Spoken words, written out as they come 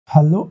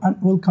Hello and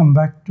welcome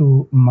back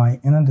to my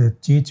another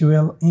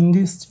tutorial. In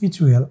this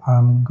tutorial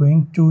I'm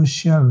going to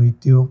share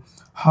with you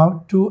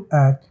how to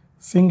add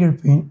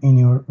fingerprint in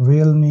your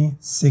Realme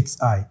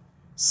 6i.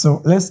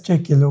 So let's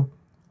take a look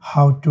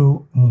how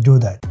to do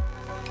that.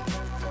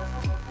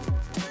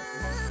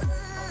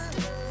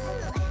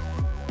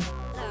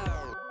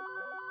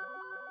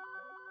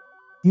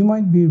 You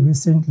might be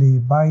recently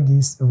buy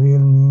this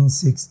Realme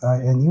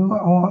 6i,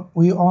 and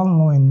we all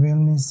know in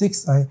Realme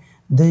 6i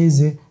there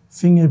is a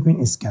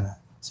fingerprint scanner.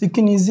 So you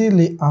can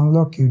easily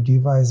unlock your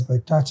device by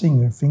touching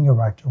your finger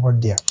right over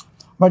there.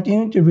 But you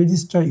need to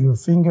register your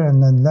finger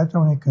and then later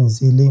on you can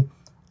easily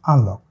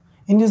unlock.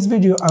 In this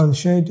video I will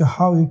show you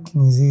how you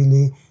can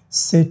easily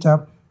set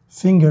up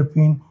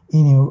fingerprint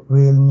in your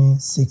Realme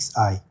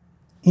 6i.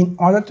 In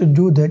order to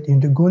do that, you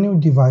need to go in your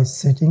device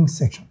settings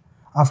section.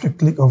 After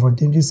click over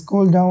there, you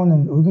scroll down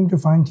and we're going to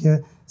find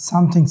here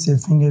something say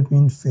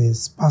fingerprint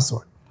face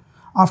password.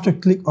 After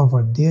click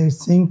over there,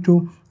 it's saying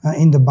to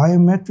in the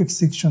biometric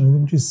section, we're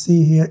going to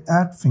see here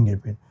add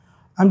fingerprint.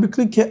 And we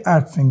click here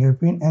add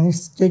fingerprint and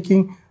it's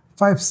taking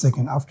 5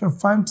 seconds. After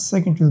 5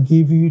 seconds, it will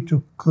give you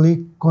to click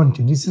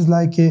continue. This is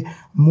like a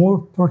more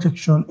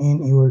protection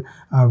in your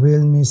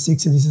Realme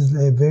 6. This is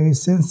a very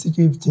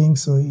sensitive thing,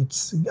 so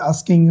it's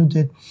asking you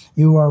that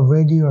you are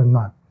ready or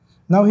not.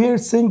 Now here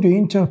it's saying to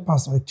enter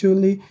password.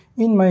 Actually,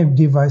 in my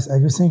device, I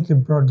recently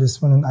brought this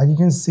one and I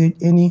didn't set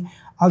any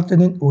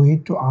alternate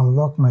way to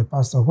unlock my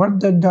password. What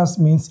that does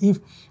means if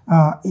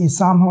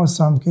somehow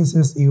some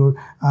cases your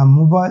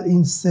mobile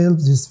itself,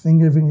 this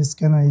fingerprint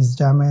scanner is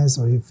damaged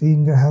or your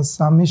finger has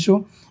some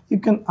issue, you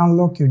can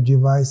unlock your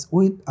device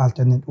with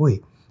alternate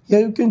way. Here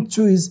you can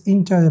choose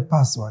enter a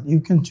password.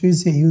 You can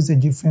choose here use a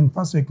different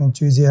password. You can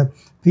choose here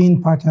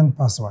pin pattern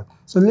password.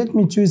 So let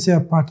me choose here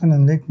pattern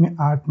and let me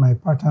add my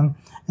pattern,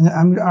 and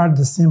I'm going to add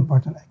the same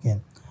pattern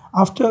again.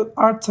 After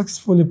add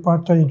successfully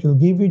pattern, it will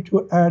give you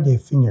to add a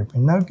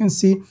fingerprint. Now you can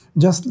see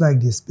just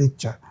like this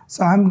picture.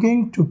 So I'm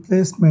going to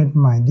place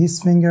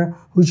this finger,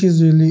 which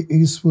is really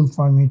useful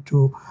for me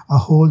to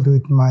hold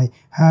with my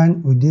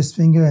hand with this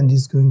finger, and this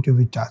is going to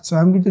be touched. So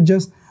I'm going to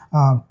just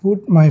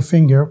put my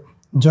finger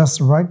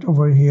just right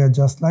over here,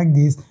 just like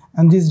this,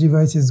 and this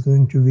device is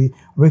going to be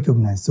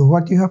recognized. So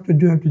what you have to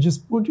do, you have to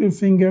just put your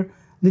finger,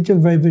 little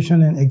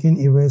vibration, and again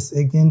erase.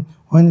 Again,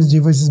 when this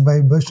device is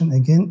vibration,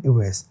 again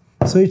erase.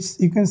 So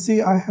you can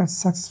see I have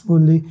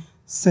successfully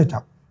set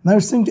up. Now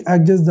it's saying to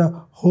adjust the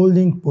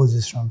holding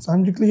position. So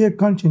I'm going to click here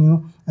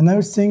continue, and now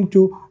it's saying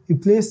to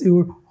replace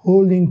your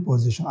holding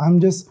position. I'm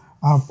just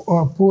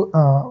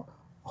hold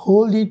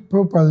it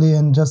properly,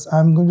 and just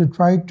I'm going to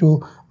try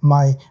to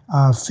my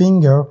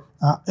finger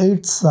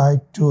 8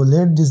 side to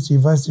let this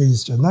device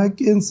register. Now you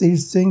can see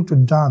it's saying to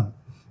done.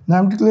 Now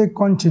I'm going to click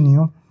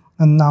continue,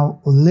 and now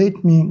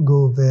let me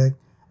go back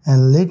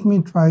and let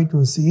me try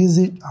to see is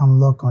it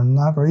unlocked or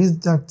not, or is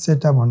that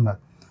set up or not.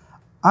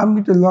 I'm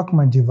going to lock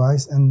my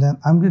device and then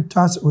I'm going to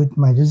touch with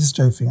my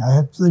register finger. I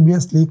had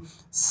previously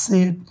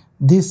set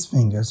this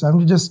finger, so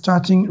I'm just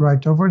touching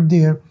right over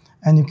there,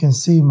 and you can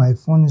see my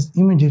phone is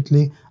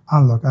immediately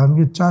unlocked. I'm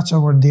going to touch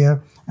over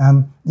there,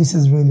 and this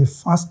is really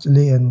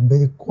fastly and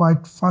very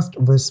quite fast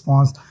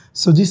response.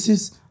 So this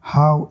is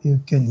how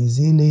you can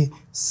easily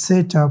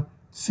set up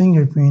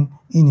fingerprint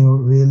in your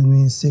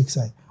Realme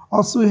 6i.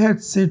 Also, we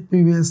had said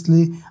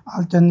previously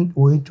alternate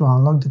way to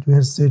unlock that we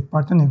had set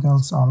pattern. You can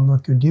also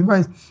unlock your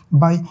device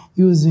by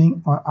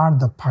using or add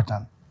the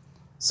pattern.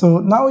 So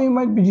now you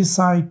might be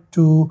decide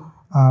to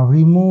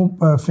remove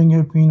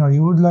fingerprint, or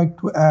you would like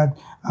to add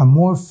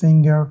more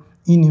finger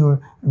in your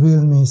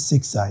Realme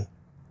 6i.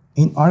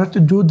 In order to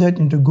do that,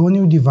 you need to go in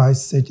your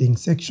device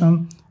settings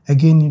section.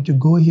 Again, you need to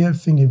go here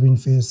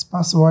fingerprint face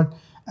password,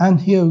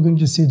 and here we're going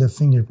to see the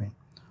fingerprint.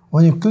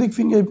 When you click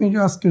fingerprint,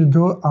 you ask you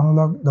to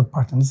unlock the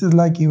pattern. This is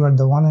like you are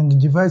the one in the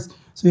device,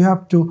 so you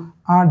have to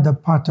add the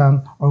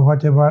pattern or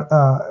whatever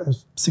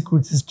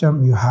security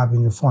system you have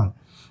in your phone.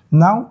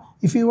 Now,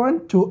 if you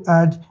want to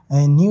add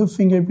a new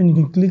fingerprint,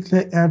 you can click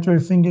the add a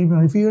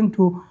fingerprint. If you want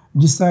to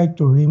decide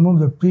to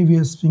remove the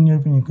previous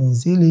fingerprint, you can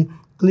easily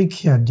click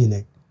here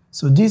delete.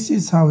 So this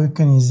is how you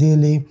can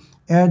easily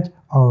add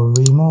or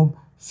remove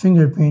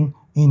fingerprint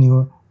in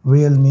your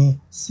Realme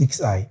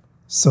 6i.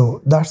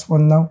 So that's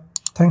one now.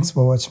 Thanks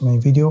for watching my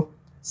video.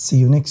 See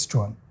you next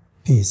one.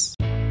 Peace.